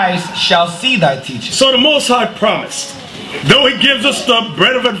thine eyes shall see thy teachers. So the Most High promised, though he gives us the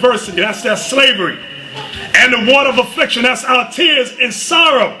bread of adversity, that's that slavery, and the water of affliction, that's our tears and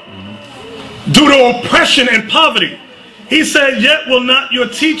sorrow, due to oppression and poverty, he said, yet will not your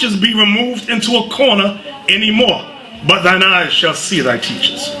teachers be removed into a corner anymore, but thine eyes shall see thy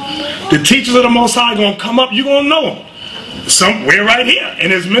teachers. The teachers of the Most High are going to come up, you're going to know them. We're right here,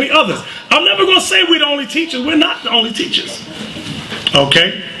 and there's many others. I'm never going to say we're the only teachers. We're not the only teachers.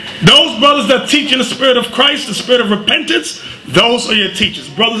 Okay? Those brothers that teach in the spirit of Christ, the spirit of repentance, those are your teachers.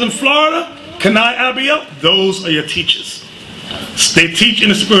 Brothers in Florida, Kenai Abiel, those are your teachers. They teach in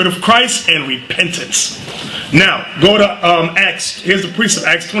the spirit of Christ and repentance. Now, go to Acts. Here's the precept,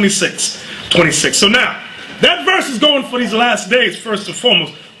 Acts 26. So now, That verse is going for these last days, first and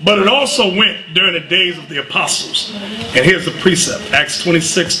foremost, but it also went during the days of the apostles. And here's the precept, Acts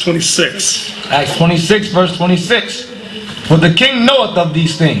 26:26. Acts 26, verse 26. For the king knoweth of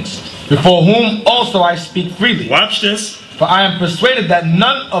these things, before whom also I speak freely. Watch this. For I am persuaded that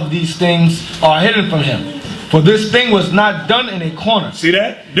none of these things are hidden from him. For this thing was not done in a corner. See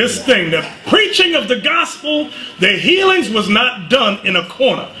that? This thing, the preaching of the gospel, the healings was not done in a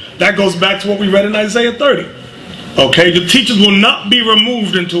corner. That goes back to what we read in Isaiah 30. Okay, the teachers will not be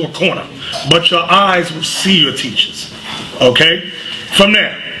removed into a corner, but your eyes will see your teachers. Okay? From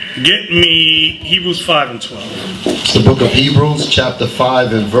there, get me Hebrews 5 and 12. It's the book of Hebrews, chapter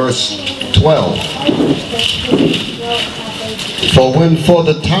 5 and verse 12. For when for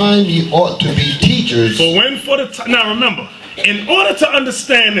the time ye ought to be teachers. For when for the time. Now remember, in order to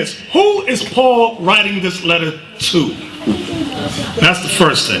understand this, who is Paul writing this letter to? That's the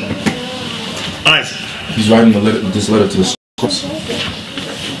first thing. Isaac. He's writing this letter to the schools.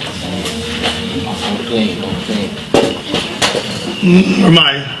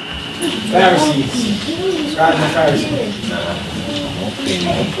 Remind. Pharisees. Scribes and Pharisees.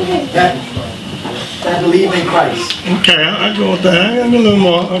 That believe in Christ. Okay, I go with that. I got a little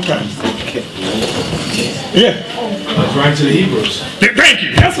more. Okay. Yeah. Let's write to the Hebrews. Thank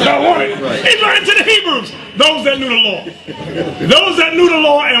you. That's what I wanted. He's writing to the Hebrews. Those that knew the law. Those that knew the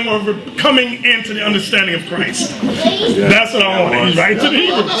law and were coming into the understanding of Christ. That's what I wanted. He's writing to the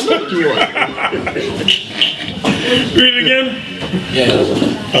Hebrews. Read it again. Yeah.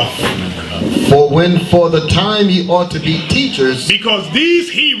 For when for the time ye ought to be teachers. Because these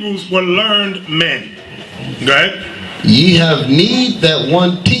Hebrews were learned men. Go ahead. Ye have need that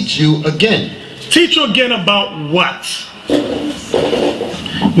one teach you again. Teach you again about what?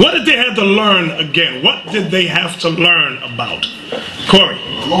 What did they have to learn again? What did they have to learn about? Corey?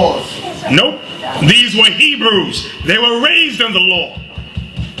 Laws. Nope. These were Hebrews. They were raised in the law.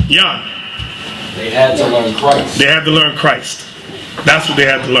 Jan? They had to learn Christ. They had to learn Christ. That's what they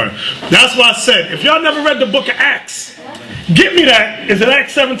had to learn. That's why I said, if y'all never read the book of Acts, give me that. Is it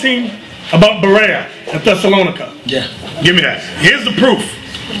Acts 17? About Berea at Thessalonica. Yeah. Give me that. Here's the proof.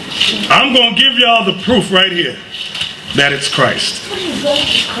 I'm going to give y'all the proof right here that it's Christ.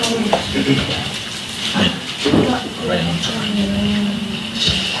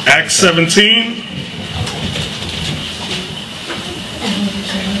 Acts 17.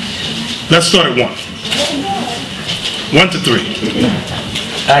 Let's start at 1. 1 to 3.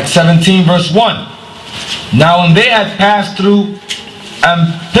 Acts 17, verse 1. Now when they had passed through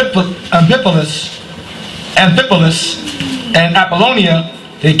Amphipolis and Apollonia,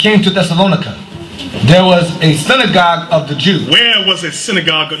 they came to Thessalonica. There was a synagogue of the Jews. Where was a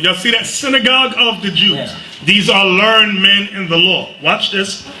synagogue? Y'all see that? Synagogue of the Jews. Yeah. These are learned men in the law. Watch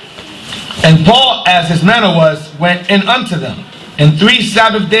this. And Paul, as his manner was, went in unto them, and 3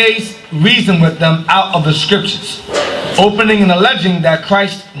 Sabbath days reasoned with them out of the scriptures, opening and alleging that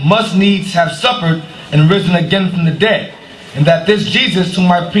Christ must needs have suffered and risen again from the dead, and that this Jesus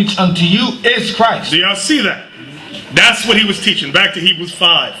whom I preach unto you is Christ. Do y'all see that? That's what he was teaching. Back to Hebrews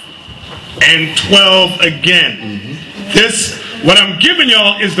 5 and 12 again. This, what I'm giving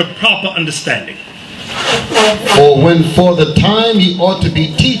y'all, is the proper understanding. For when for the time ye ought to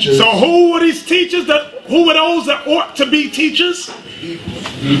be teachers. So who were these teachers? Who were those that ought to be teachers?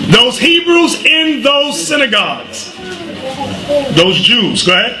 Those Hebrews in those synagogues. Those Jews.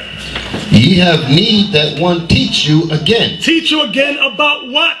 Go ahead. Ye have need that one teach you again. Teach you again about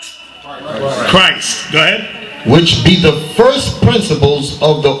what? Christ. Go ahead. Which be the first principles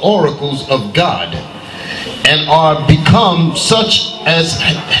of the oracles of God, and are become such as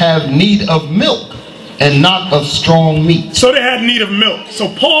have need of milk, and not of strong meat. So they had need of milk. So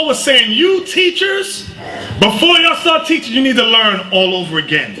Paul was saying, you teachers, before y'all start teaching, you need to learn all over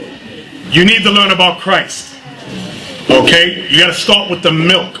again. You need to learn about Christ. Okay? You got to start with the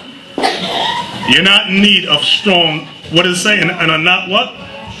milk. You're not in need of strong, what does it say? And are not what?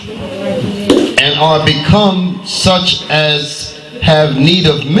 And are become such as have need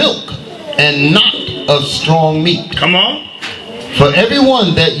of milk, and not of strong meat. Come on. For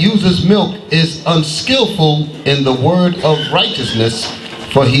everyone that uses milk is unskillful in the word of righteousness,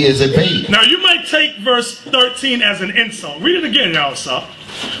 for he is a babe. Now you might take verse 13 as an insult. Read it again, Yawasop.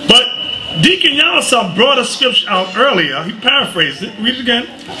 But Deacon Yawasop brought a scripture out earlier. He paraphrased it. Read it again.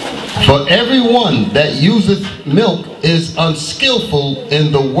 For everyone that useth milk is unskillful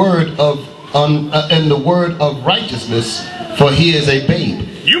in the word of righteousness, for he is a babe.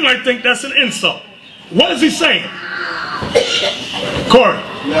 You might think that's an insult. What is he saying? Corey.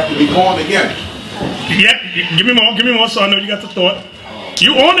 You have to be born again. Yeah, give me more so I know you got the thought.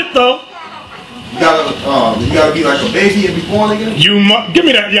 You on it though. You gotta be like a baby and be born again? Give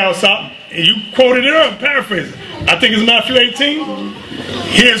me that, y'all, stop. And you quoted it up, paraphrasing. I think it's Matthew 18.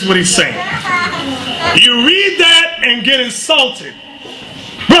 Here's what he's saying. You read that and get insulted.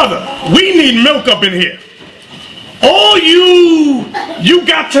 Brother, we need milk up in here. All you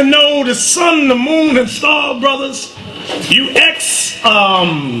got to know the sun, the moon, and star, brothers. You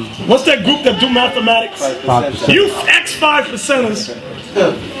what's that group that do mathematics? 5%. You X5%ers.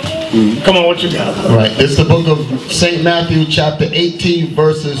 Come on, what you got? All right, this is the book of St. Matthew, chapter 18,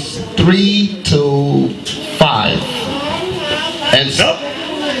 verses 3 to 5. And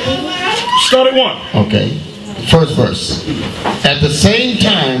start at 1. Okay, first verse. At the same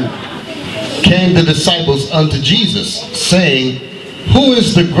time came the disciples unto Jesus, saying, Who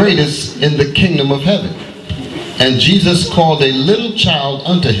is the greatest in the kingdom of heaven? And Jesus called a little child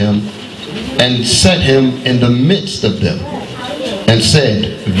unto him, and set him in the midst of them, and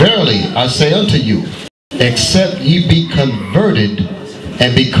said, Verily I say unto you, except ye be converted,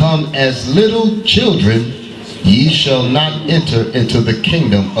 and become as little children, ye shall not enter into the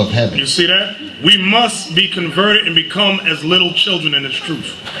kingdom of heaven. You see that? We must be converted and become as little children in this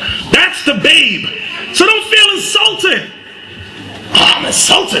truth. That's the babe. So don't feel insulted. Oh, I'm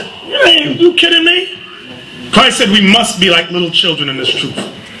insulted. You kidding me? Christ said we must be like little children in this truth.